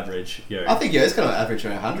he's going to average, Yo? I think Yo's going to average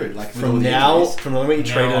around 100. Like with all From the now, injuries. from the moment you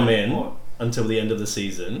Now trade him on in what? until the end of the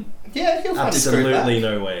season, Yeah, he'll find his groove absolutely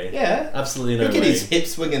back. no way. Yeah. Absolutely no He'll get way. his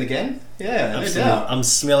hips swinging again. Yeah, no Absolutely. doubt. I'm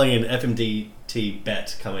smelling an FMDT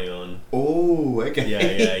bet coming on. Oh, okay.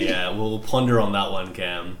 Yeah. We'll ponder on that one,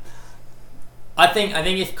 Cam. I think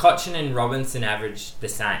if Cotchin and Robinson average the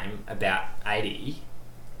same, about 80,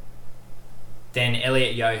 then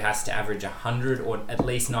Elliot Yeo has to average 100 or at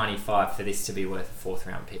least 95 for this to be worth a 4th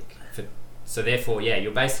round pick. So therefore, yeah,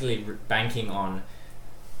 you're basically banking on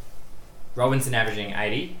Robinson averaging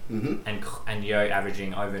 80 and Yeo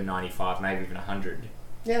averaging over 95, maybe even 100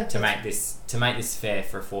 Yeah. to make this fair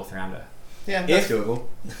for a 4th rounder. Yeah, that's If- doable.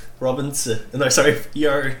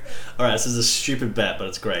 Yo. Alright, this is a stupid bet, but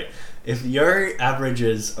it's great. If Yo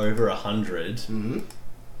averages over 100,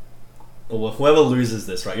 or whoever loses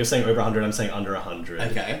this, right? You're saying over 100, I'm saying under 100.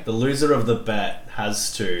 Okay. The loser of the bet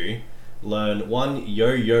has to learn one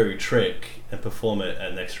yo-yo trick and perform it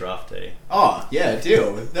at next draft day. Oh, yeah,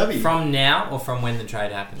 deal. That'd be... From now or from when the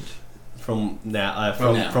trade happened? From now,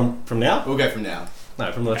 From now. from now? We'll go from now. No,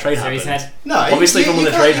 from the trade So happened. he's had... No, Obviously from when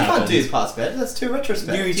the can't- trade you happened. can't do past bet. That's too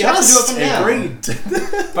retrospect. You have to do it just from now.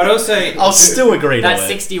 agreed. But also... I'll still agree to That it.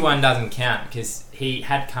 61 doesn't count because he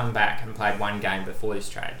had come back and played one game before this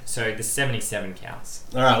trade. So the 77 counts.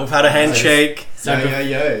 Alright, we've had a handshake. So,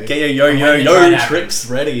 Yo. Get your When the trade yo-yo happened. tricks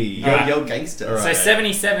ready. Yo, Alright. yo, gangster. Alright. so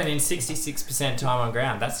 77 in 66% time on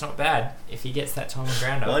ground. That's not bad if he gets that time on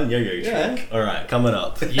ground up. One yo-yo Yeah. trick. Alright, coming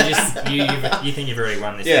up. You think you've already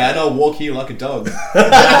won this. Yeah, and I'll walk you like a dog.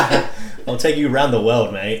 I'll take you around the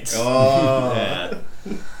world, mate. Oh. Yeah.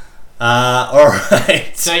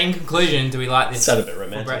 Alright. So in conclusion, do we like this? Sounded a bit for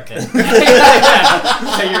romantic. Brett then?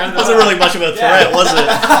 So you're on the Wasn't really much of a threat, was it?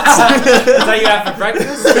 Is that you out for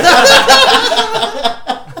breakfast?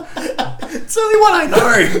 It's the only one I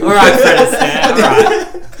know. Alright, Fred,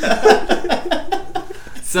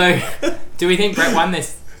 Alright. So, do we think Brett won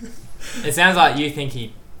this? It sounds like you think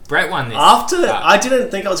Brett won this. I didn't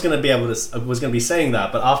think I was going to be saying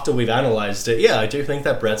that, but after we've analysed it, yeah, I do think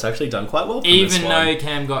that Brett's actually done quite well. From this Even one. though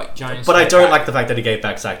Cam got Jones. But I straight don't back. like the fact that he gave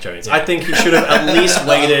back Zach Jones. I think he should have at least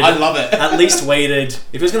waited. I love it. At least waited.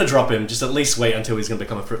 If he was going to drop him, just at least wait until he's going to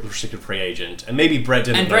become a restricted free agent. And maybe Brett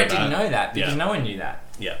didn't. And know Brett that. didn't know that because Yeah. no one knew that.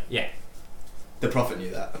 Yeah. Yeah. The prophet knew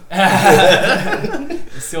that.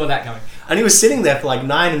 Saw that coming. And he was sitting there for like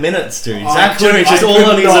 9 minutes, dude. Oh, Zach I could- Jones I just all could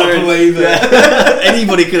on his not own. believe it. Yeah.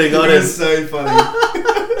 Anybody could have got It him. was so funny.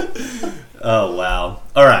 Oh wow!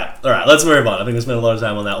 All right. Let's move on. I think we spent a lot of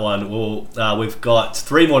time on that one. We've got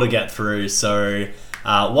 3 more to get through. So,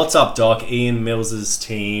 what's up, Doc? Ian Mills's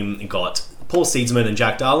team got Paul Seedsman and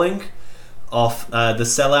Jack Darling. off the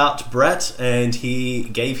sellout Brett, and he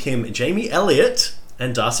gave him Jamie Elliott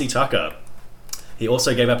and Darcy Tucker. He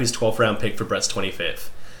also gave up his 12th round pick for Brett's 25th.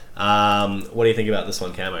 What do you think about this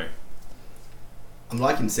one, Camo? I'm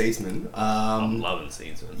liking Seedsman. I'm loving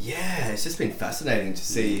Seedsman. Yeah, it's just been fascinating to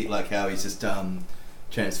see like how he's just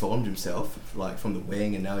transformed himself, like from the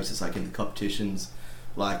wing, and now he's just like in the competitions,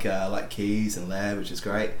 like Keys and Lair, which is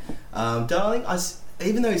great. Darling,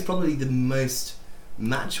 even though he's probably the most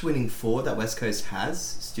match-winning forward that West Coast has,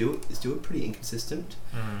 still pretty inconsistent.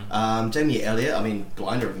 Jamie Elliott, I mean,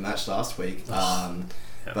 blinder of a match last week.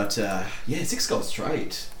 But 6 goals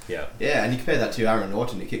straight. Yeah. Yeah, and you compare that to Aaron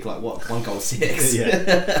Norton, who kicked like what, 1 goal 6.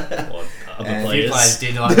 Yeah. Or other A few players. players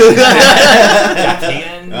did like Jack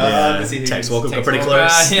Keegan. Tex Walker got Tex pretty Walker,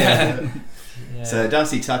 close. Yeah. So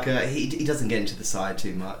Darcy Tucker, he doesn't get into the side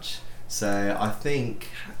too much. So I think.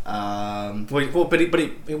 But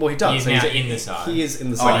he does. He's now in the side. He is in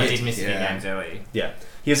the So side. he did miss a few games early. Yeah.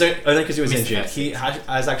 He was only because he was Missed the injured. first He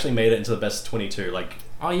has actually made it into the best 22. Like,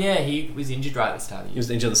 Oh yeah, he was injured right at the start of the he year.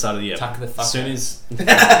 was injured at the start of the year. Tucker the fucker. As soon as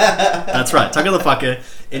that's right, Tucker the fucker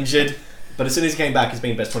injured. But as soon as he came back, he's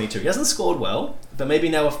been best 22. He hasn't scored well, but maybe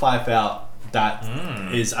now with 5 out, that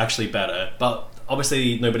is actually better. But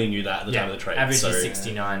obviously, nobody knew that at the time of the trade. Average so, is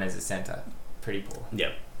 69 as a centre. Pretty poor.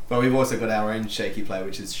 Yeah. But we've also got our own shaky player,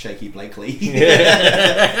 which is Shaky Blakely,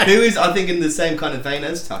 Yeah. who is, I think, in the same kind of vein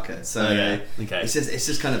as Tucker. So Okay. it's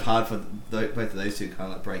just kind of hard for both of those two to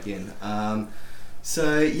kind of like break in.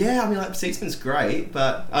 So yeah, I mean, like Seatsman's great,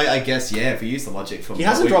 but I guess if we use the logic from He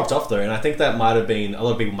hasn't dropped off though, and I think that might have been a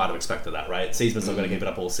lot of people might have expected that, right? Seaman's not going to keep it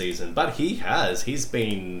up all season, but he has. He's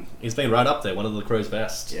been right up there, one of the Crow's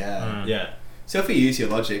best. Yeah. Yeah. So if we use your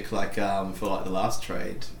logic, like for like the last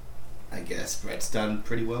trade, I guess Brett's done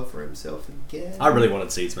pretty well for himself again. I really wanted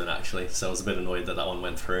Seedsman actually, so I was a bit annoyed that one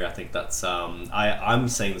went through. I think that's I'm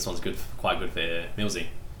saying this one's quite good for Millsy.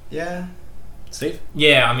 Yeah. Steve?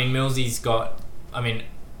 Yeah, I mean Millsy's got. I mean,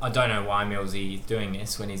 I don't know why Millsy is doing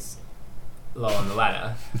this when he's low on the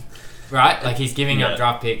ladder, right? Like he's giving up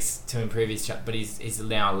draft picks to improve his but he's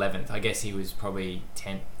now 11th. I guess he was probably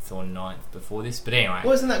 10th or 9th before this, but anyway.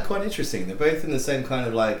 Well, isn't that quite interesting? They're both in the same kind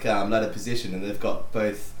of like ladder position, and they've got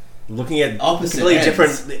both looking at opposite completely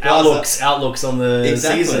ends. different outlooks on the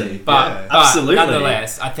season. But absolutely.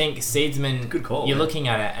 Nonetheless, I think Seedsman. Good call. You're man. looking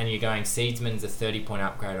at it and you're going Seedsman's a 30-point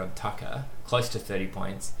upgrade on Tucker, close to 30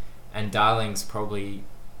 points, and Darling's probably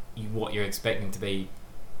what you're expecting to be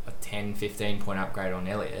a 10, 15-point upgrade on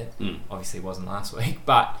Elliott. Obviously, it wasn't last week,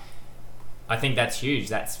 but I think that's huge.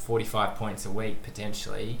 That's 45 points a week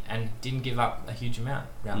potentially, and didn't give up a huge amount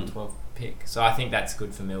round 12 pick. So I think that's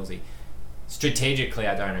good for Millsy. Strategically,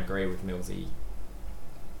 I don't agree with Millsy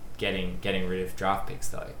getting rid of draft picks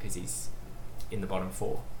though, because he's in the bottom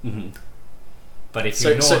 4. Mm-hmm. But if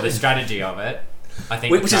you ignore the strategy of it, I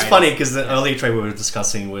think which is funny because the earlier trade we were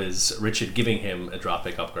discussing was Richard giving him a draft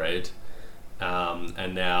pick upgrade,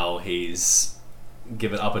 and now he's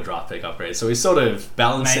given up a draft pick upgrade. So he's sort of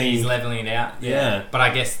balancing. Maybe he's leveling it out. Yeah. But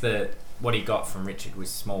I guess what he got from Richard was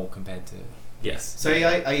small compared to. Yes. So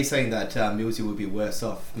are you saying that Millsy would be worse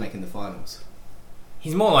off making the finals?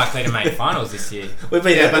 He's more likely to make finals this year. We've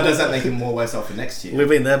been But does that make him more worse off for next year? We've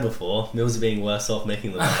been there before. Mills being worse off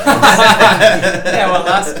making the Yeah, well,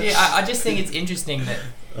 last year I just think it's interesting that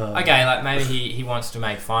okay, like maybe he wants to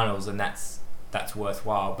make finals and that's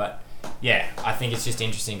worthwhile, but yeah, I think it's just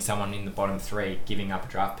interesting someone in the bottom 3 giving up a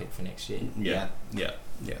draft pick for next year. Yeah.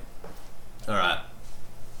 All right.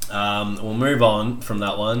 We'll move on from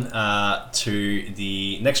that one to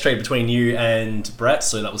the next trade between you and Brett.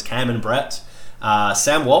 So that was Cam and Brett.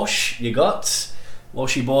 Sam Walsh, you got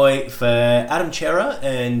Walshy boy for Adam Chera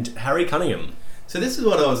and Harry Cunningham. So this is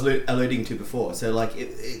what I was alluding to before. So like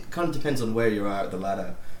it kind of depends on where you are at the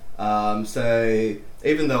ladder. So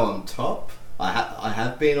even though I'm top, I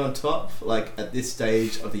have been on top like at this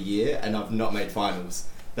stage of the year, and I've not made finals.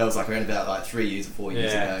 That was like around about like 3 years or 4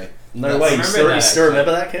 years ago. No way, you still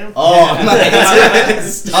remember that, Cam? Oh, mate, it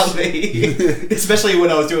stung me. Especially when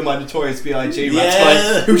I was doing my Notorious B.I.G. raps,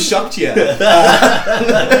 like, who shocked you? And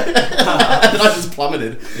I just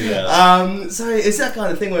plummeted. Yeah. So it's that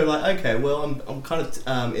kind of thing where like, okay, well, I'm kind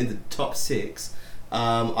of in the top 6.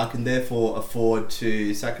 I can therefore afford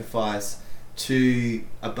to sacrifice 2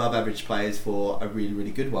 above average players for a really,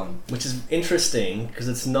 really good one. Which is interesting because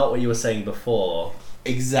it's not what you were saying before.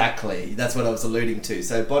 Exactly, that's what I was alluding to.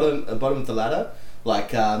 So bottom of the ladder, like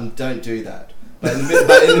don't do that. But if you're in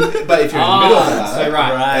the middle of the ladder, so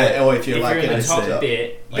right. or if you're if like you're in the top step,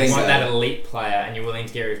 bit, you bingo. want that elite player, and you're willing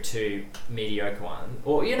to get rid of 2 mediocre ones,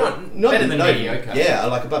 or you're not better than no, mediocre. Yeah,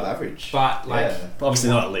 like above average. But like, But obviously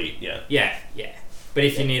not elite, yeah. yeah. But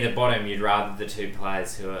if you're near the bottom, you'd rather the two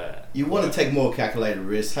players who are... You want to take more calculated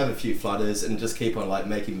risks, have a few flutters, and just keep on like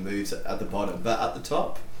making moves at the bottom. But at the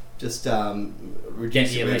top, just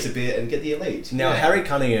reduce your moves a bit and get the elite. Now, Harry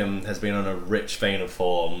Cunningham has been on a rich vein of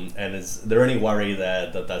form, and is there any worry there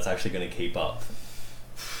that that's actually going to keep up?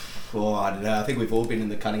 Oh, I don't know. I think we've all been in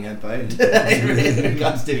the Cunningham boat in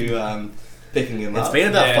regards to picking him up. It's been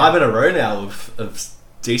about 5 in a row now of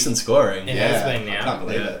decent scoring. It has been now. I can't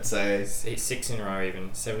believe it. So he's 6 in a row,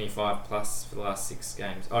 even 75 plus for the last 6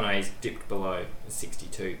 games. Oh no, he's dipped below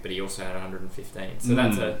 62, but he also had 115. So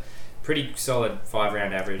that's a pretty solid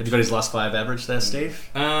 5-round average. Have you got his last 5 average there, Steve?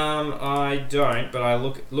 I don't, but I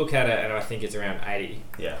look at it and I think it's around 80.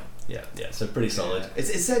 Yeah. So pretty solid.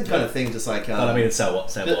 It's that kind of thing, just like. But I mean, it's Sam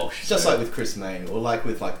Walsh. Just like with Chris Mayne, or like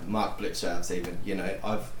with like Mark Blitzstraps, even. You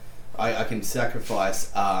know, I can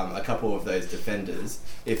sacrifice a couple of those defenders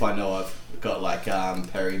if I know I've got like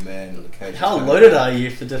Perryman or the coach. How loaded are you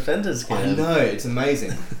for defenders, Cam? I know, it's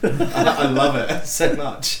amazing. I love it so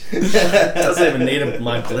much. Doesn't even need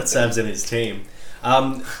Mike Blitzabs in his team.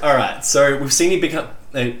 Alright, so we've seen you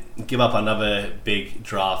give up another big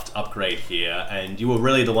draft upgrade here, and you were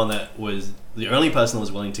really the one that was the only person that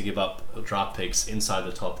was willing to give up draft picks inside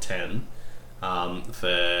the top 10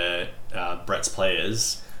 for Brett's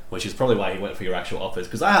players, which is probably why he went for your actual offers.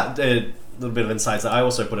 Because I had a little bit of insights that I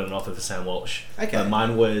also put in an offer for Sam Walsh. Okay. But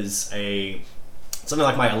mine was something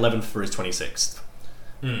like my 11th for his 26th,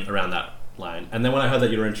 around that line. And then when I heard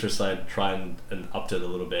that you were interested, I tried and upped it a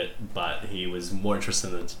little bit, but he was more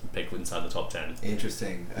interested in the pick inside the top 10.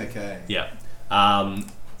 Interesting. Okay. Yeah.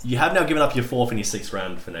 You have now given up your 4th and your 6th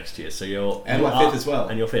round for next year, so you're my 5th as well.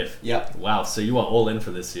 And your 5th. Yeah. Wow. So you are all in for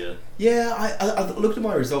this year. Yeah, I looked at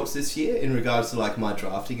my results this year in regards to like my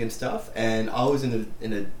drafting and stuff, and I was in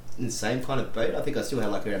the same kind of boat. I think I still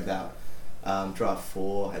had like around about draft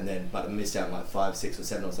 4, and then but I missed out on like 5, 6, or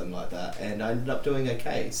 7 or something like that, and I ended up doing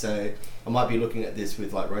okay. So I might be looking at this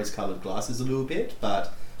with like rose-colored glasses a little bit,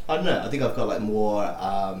 but I don't know. I think I've got like more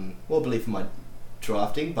belief in my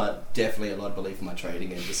drafting, but definitely a lot of belief in my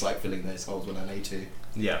trading and just like filling those holes when I need to.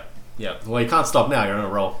 Yeah. Well, you can't stop now. You're on a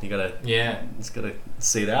roll. You gotta. Yeah. Just gotta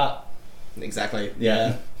see it out. Exactly.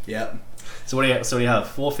 Yeah. Yeah. So what do you have?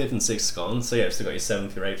 4th, 5th, and 6th gone. So yeah, you've still got your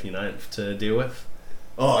 7th, your 8th, your 9th to deal with.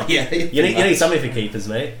 Oh yeah. You need something for keepers,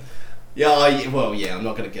 mate. Yeah, I'm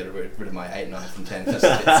not going to get rid of my 8, 9th, and 10th. That's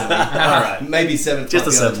a bit silly. Alright. Maybe 7th Just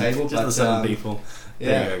the 7. on the table. Just the 7 people. Yeah,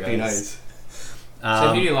 there you go, who guys. knows? So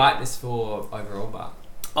who do you like this for overall, Bart?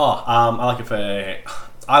 I like it for...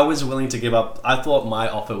 I was willing to give up... I thought my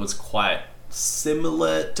offer was quite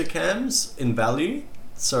similar to Cam's in value.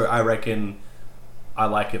 So I reckon I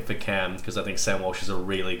like it for Cam because I think Sam Walsh is a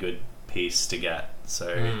really good piece to get.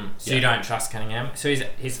 So you don't trust Cunningham? So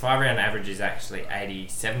his 5-round average is actually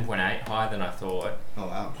 87.8, higher than I thought. Oh,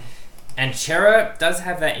 wow. And Chera does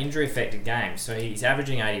have that injury-affected game. So he's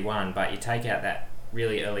averaging 81, but you take out that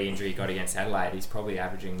really early injury he got against Adelaide, he's probably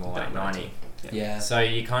averaging more like 90. Yeah. So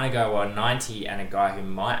you kind of go, 90 and a guy who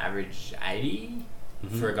might average 80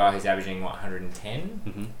 for a guy who's averaging, 110?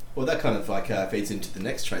 Mm-hmm. Well, that kind of like feeds into the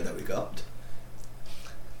next trade that we got.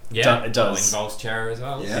 Yeah, it does. Well, involves Chera as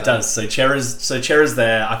well. Yeah. It does. So Chera's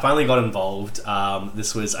there. I finally got involved.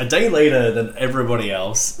 This was a day later than everybody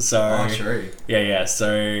else. So true. Yeah.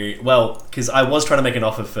 So because I was trying to make an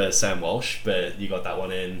offer for Sam Walsh, but you got that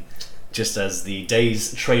one in just as the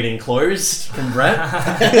day's trading closed from Brett.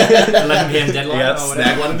 11 p.m. deadline. Yep. Or whatever.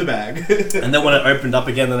 Snag one in the bag. And then when it opened up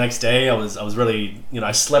again the next day, I was really,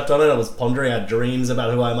 I slept on it. I was pondering. I had dreams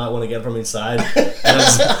about who I might want to get from inside. And I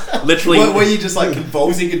was literally. Were you just like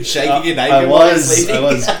convulsing and shaking and I naked while you were sleeping?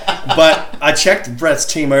 was. But I checked Brett's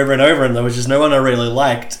team over and over, and there was just no one I really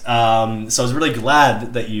liked. So I was really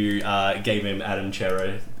glad that you gave him Adam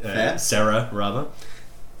Sarah rather.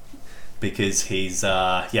 Because he's,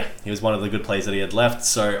 he was one of the good players that he had left.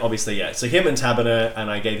 So, obviously, so him and Taberner,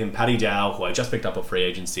 and I gave him Paddy Dow, who I just picked up at free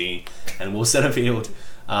agency, and Will Setterfield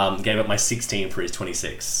gave up my 16 for his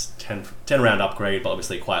 26. 10 round upgrade, but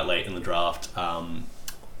obviously quite late in the draft.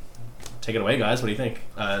 Take it away, guys. What do you think?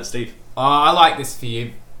 Steve? I like this for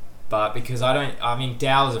you, but because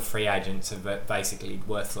Dow is a free agent, so basically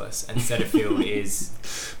worthless, and Setterfield is...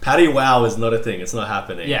 Paddy Wow is not a thing. It's not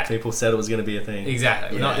happening. Yeah. People said it was going to be a thing.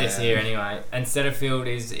 Exactly. Not this year anyway. And Setterfield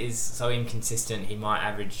is so inconsistent. He might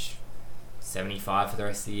average 75 for the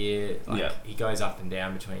rest of the year. He goes up and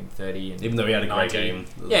down between 30 and even though he had a 90. great game.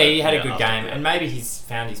 Yeah, he had a good game, and maybe he's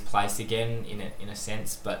found his place again in a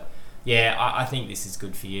sense. But yeah, I think this is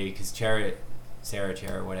good for you because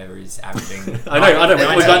Sarah, whatever, is averaging. I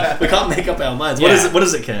know. We can't make up our minds. Yeah. What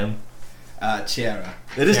is it, Cam? Chera.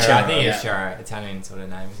 It is Chera, Chera. I think it's Chera, Italian sort of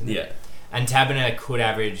name, isn't it? Yeah. And Taberner could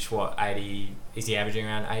average, 80? Is he averaging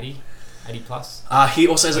around 80? 80 plus? He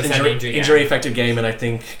also has an He's had an injury affected game, and I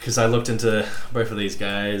think, because I looked into both of these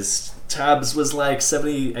guys, Tabs was like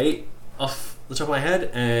 78 off the top of my head,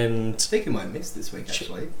 and I think he might miss this week,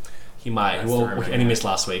 actually. he might. That's Well, the rumor, and he missed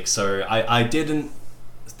last week, so I didn't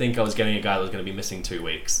think I was getting a guy that was going to be missing 2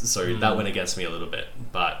 weeks, so that went against me a little bit,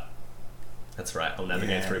 but that's right. I'll never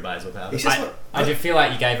go through buys without He's it. just I do feel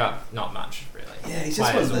like you gave up not much, really. Yeah, he's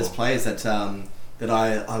just one of those players that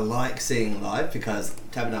I like seeing live, because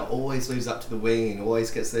Taberner always moves up to the wing and always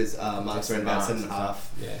gets those marks around about 7.5.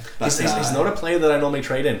 Yeah. But He's not a player that I normally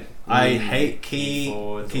trade in. I hate key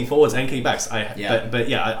forwards and key backs. But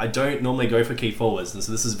I don't normally go for key forwards, and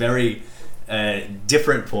so this is very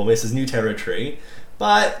different for me. This is new territory.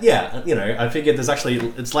 But yeah, I figured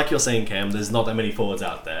it's like you're saying, Cam, there's not that many forwards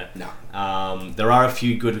out there. No. There are a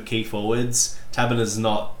few good key forwards. Taberner's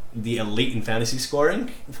not the elite in fantasy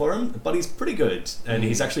scoring for him, but he's pretty good, and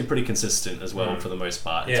he's actually pretty consistent as well for the most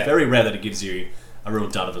part. It's very rare that it gives you a real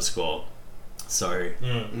dud of a score. So,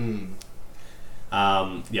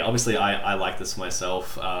 obviously I like this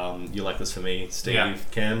myself. You like this for me, Steve,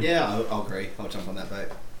 Cam? Yeah, I'll agree. I'll jump on that boat.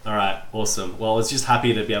 All right, awesome. Well, I was just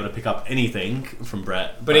happy to be able to pick up anything from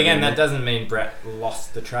Brett. But again, that doesn't mean Brett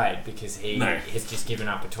lost the trade, because he No. has just given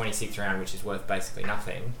up a 26th round, which is worth basically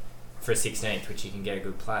nothing, for a 16th, which you can get a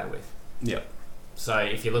good player with. Yep. So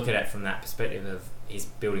if you look at it from that perspective of he's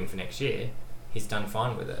building for next year, he's done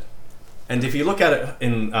fine with it. And if you look at it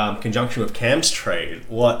in conjunction with Cam's trade,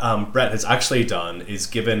 what Brett has actually done is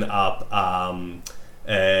given up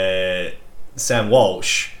Sam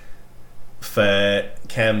Walsh for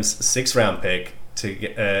Cam's 6th round pick to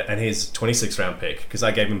get, and his 26th round pick, because I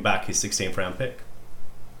gave him back his 16th round pick.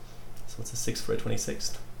 So what's a 6th for a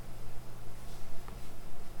 26th?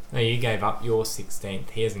 No, you gave up your 16th.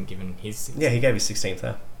 He hasn't given his 16th. Yeah, he gave his 16th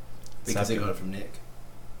there. Because he got it from Nick.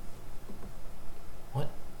 What?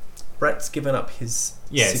 Brett's given up his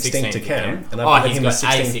 16th to Cam, and I've I've he's given got his a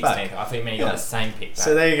 16th 16th. back. I think he got the same pick back.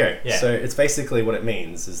 So there you go. Yeah. So it's basically what it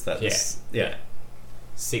means is that He's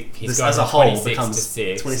this got as a from whole 26 becomes to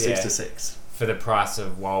 6, 26 to 6. for the price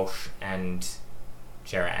of Walsh and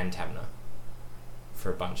Jarrett and Taberner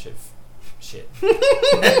for a bunch of shit.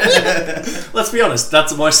 Let's be honest,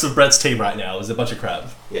 that's most of Brett's team right now is a bunch of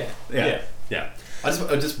crap. Yeah. I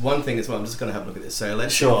just one thing as well. I'm just going to have a look at this. So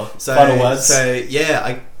let's Final words.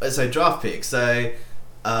 So draft pick. So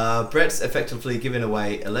Brett's effectively given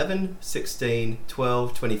away 11, 16,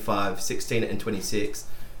 12, 25, 16 and 26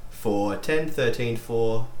 for 10, 13,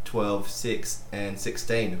 4, 12, 6 and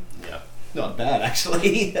 16. Yeah. Not bad,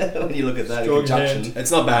 actually, when you look at that Strong in conjunction. hand.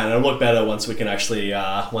 It's not bad, and it'll look better once we can actually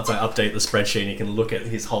once I update the spreadsheet and you can look at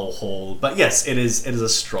his whole haul. But yes, it is a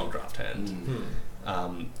strong draft hand.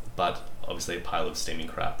 But obviously a pile of steaming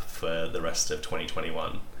crap for the rest of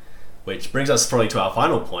 2021. Which brings us probably to our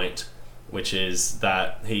final point, which is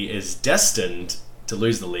that he is destined to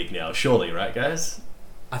lose the league now, surely, right guys?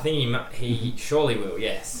 I think he surely will,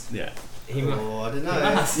 yes. Yeah. I don't know.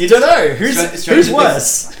 must. You don't know. Who's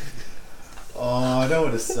worse? Oh, I don't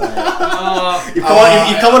want to say. You've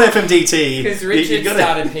come on FMDT. Because Richard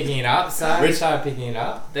started picking it up, started picking it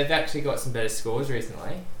up. They've actually got some better scores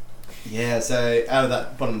recently. Yeah, so out of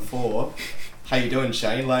that bottom 4, how you doing,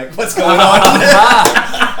 Shane? Like, what's going on?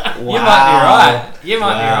 You might be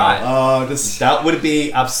right. Oh, that would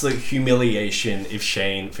be absolute humiliation if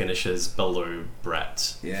Shane finishes below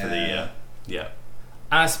Brett for the year. Yeah.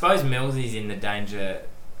 And I suppose Millsy's in the danger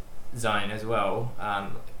zone as well.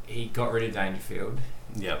 He got rid of Dangerfield.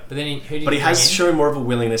 Yeah. But then he has shown more of a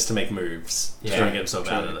willingness to make moves to try and get himself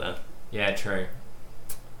true. out of there. Yeah, true.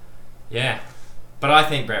 Yeah. But I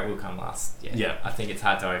think Brett will come last. Yeah. I think it's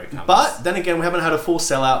hard to overcome. But then again, we haven't had a full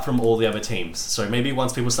sellout from all the other teams. So maybe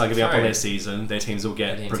once people start giving up on their season, their teams will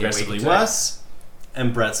get progressively worse.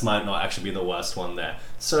 And Brett's might not actually be the worst one there.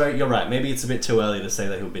 So you're right. Maybe it's a bit too early to say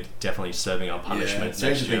that he'll be definitely serving our punishment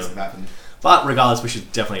next year. But regardless, we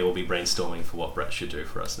should definitely all be brainstorming for what Brett should do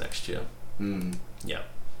for us next year. Yeah.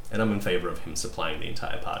 And I'm in favour of him supplying the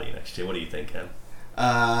entire party next year. What do you think, Ken?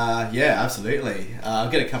 Yeah, absolutely. I'll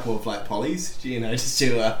get a couple of pollies, just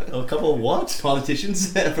to a couple of what?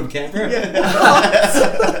 Politicians from Canberra.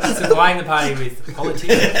 Supplying the party with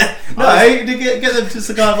politicians. No, to get them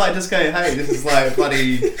to kind of just go, hey, this is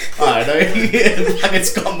bloody, I don't know,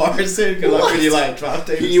 it's Scott Morrison, because really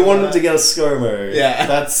drafting. You want him to get a ScoMo. Yeah.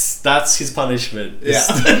 That's his punishment. Yeah.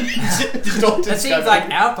 That seems like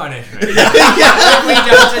our punishment. Yeah,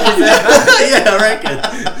 I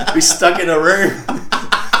reckon. Be stuck in a room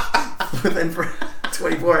within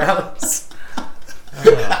 24 hours.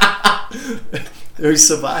 Who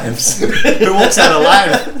survives? Who walks out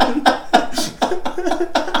alive?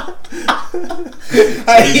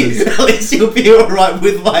 Hey, at least you'll be alright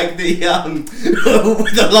with like the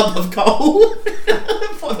with a lump of coal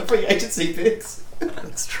for the free agency picks.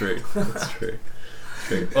 That's true. That's true.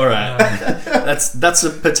 True. All right, that's a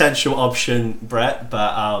potential option, Brett.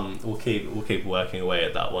 But we'll keep working away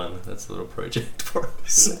at that one. That's a little project for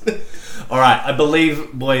us. All right, I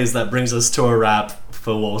believe, boys, that brings us to a wrap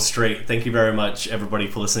for Wall Street. Thank you very much, everybody,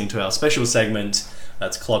 for listening to our special segment.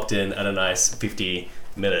 That's clocked in at a nice 50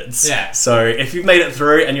 minutes. Yeah. So if you've made it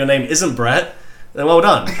through and your name isn't Brett, then well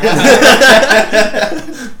done.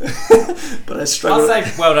 But I struggle. I'll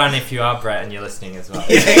say well done if you are Brett and you're listening as well.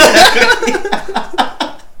 Yeah, exactly.